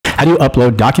How do you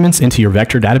upload documents into your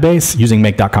vector database using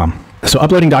make.com? So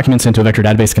uploading documents into a vector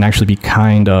database can actually be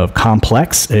kind of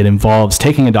complex. It involves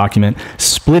taking a document,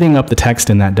 splitting up the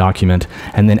text in that document,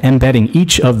 and then embedding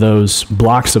each of those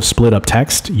blocks of split up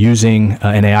text using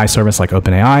an AI service like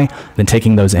OpenAI, then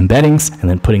taking those embeddings and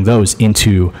then putting those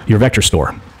into your vector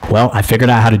store. Well, I figured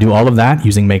out how to do all of that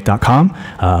using make.com,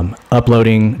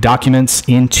 uploading documents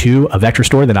into a vector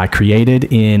store that I created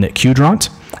in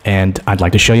Qdrant, and I'd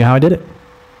like to show you how I did it.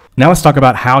 Now let's talk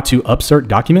about how to upsert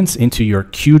documents into your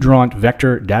Qdrant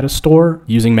vector data store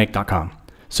using make.com.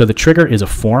 So the trigger is a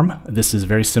form. This is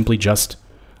very simply just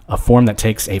a form that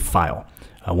takes a file.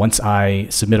 Once I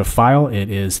submit a file, it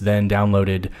is then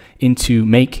downloaded into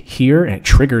Make here, and it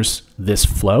triggers this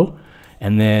flow.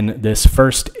 And then this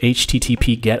first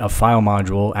HTTP get a file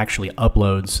module actually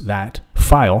uploads that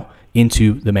file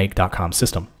into the make.com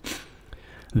system.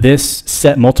 This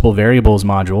set multiple variables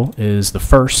module is the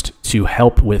first to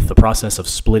help with the process of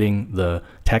splitting the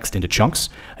text into chunks.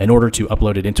 In order to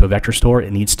upload it into a vector store,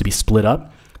 it needs to be split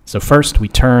up. So first we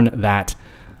turn that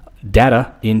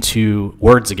data into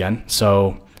words again.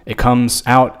 So it comes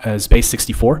out as base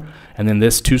 64, and then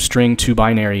this two-string,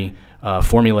 two-binary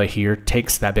formula here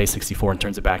takes that base 64 and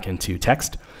turns it back into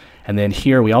text. And then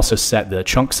here we also set the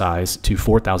chunk size to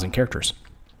 4,000 characters.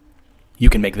 You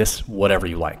can make this whatever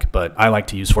you like, but I like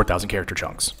to use 4,000 character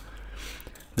chunks.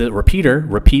 The repeater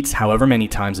repeats however many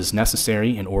times is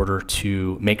necessary in order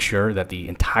to make sure that the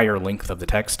entire length of the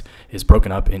text is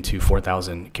broken up into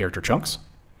 4,000 character chunks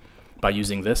by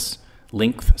using this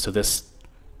length. So this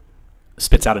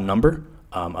spits out a number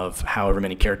of however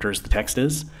many characters the text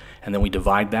is, and then we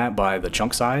divide that by the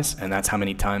chunk size, and that's how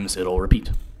many times it'll repeat.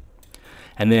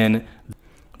 And then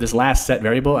this last set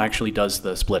variable actually does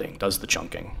the splitting, does the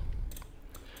chunking.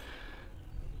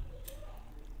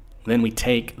 Then we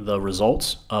take the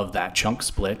results of that chunk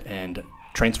split and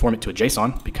transform it to a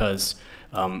JSON because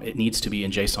it needs to be in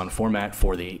JSON format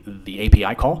for the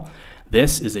API call.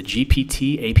 This is a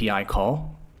GPT API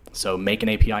call, so make an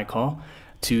API call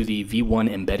to the v1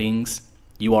 embeddings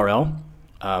URL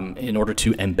in order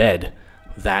to embed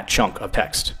that chunk of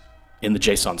text in the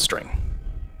JSON string.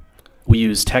 We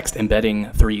use text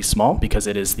embedding 3 small because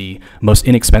it is the most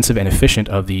inexpensive and efficient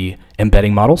of the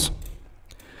embedding models.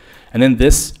 And then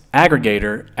this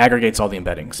aggregator aggregates all the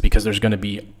embeddings because there's going to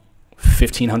be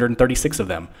 1,536 of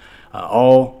them,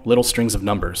 all little strings of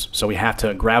numbers. So we have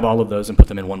to grab all of those and put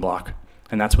them in one block,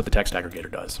 and that's what the text aggregator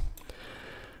does.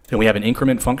 Then we have an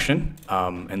increment function,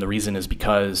 and the reason is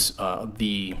because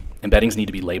the embeddings need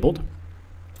to be labeled.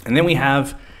 And then we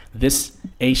have this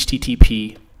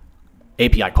HTTP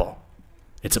API call.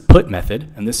 It's a put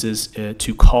method, and this is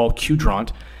to call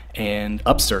Qdrant and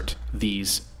upsert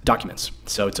these documents.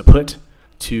 So it's a put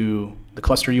to the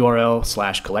cluster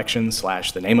URL / collection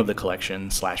 / the name of the collection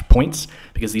 / points,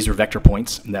 because these are vector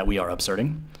points that we are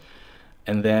upserting.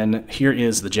 And then here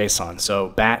is the JSON. So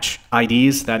batch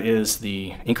IDs, that is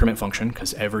the increment function,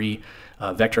 because every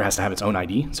vector has to have its own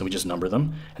ID, so we just number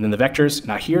them. And then the vectors,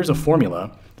 now here's a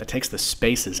formula that takes the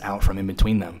spaces out from in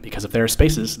between them, because if there are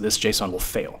spaces, this JSON will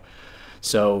fail.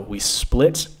 So we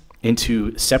split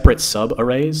into separate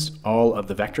sub-arrays all of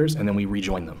the vectors, and then we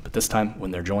rejoin them. But this time, when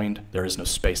they're joined, there is no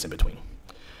space in between.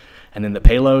 And then the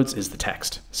payloads is the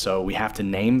text. So we have to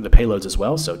name the payloads as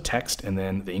well, so text and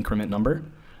then the increment number,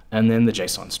 and then the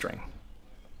JSON string.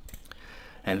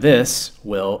 And this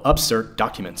will upsert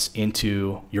documents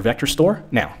into your vector store.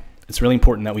 Now, it's really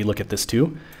important that we look at this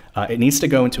too. It needs to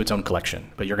go into its own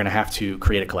collection, but you're going to have to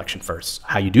create a collection first.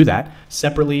 How you do that?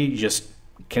 Separately, you just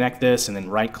connect this and then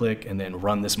right click and then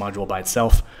run this module by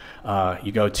itself.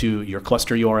 You go to your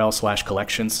cluster URL /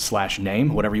 collections /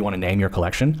 name, whatever you want to name your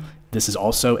collection. This is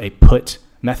also a put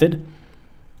method.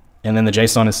 And then the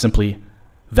JSON is simply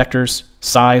vectors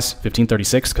size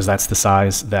 1536, because that's the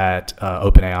size that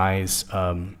OpenAI's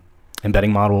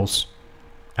embedding models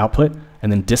output,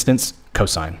 and then distance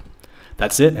cosine.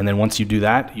 That's it. And then once you do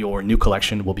that, your new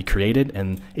collection will be created,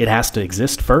 and it has to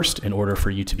exist first in order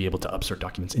for you to be able to upsert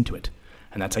documents into it.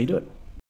 And that's how you do it.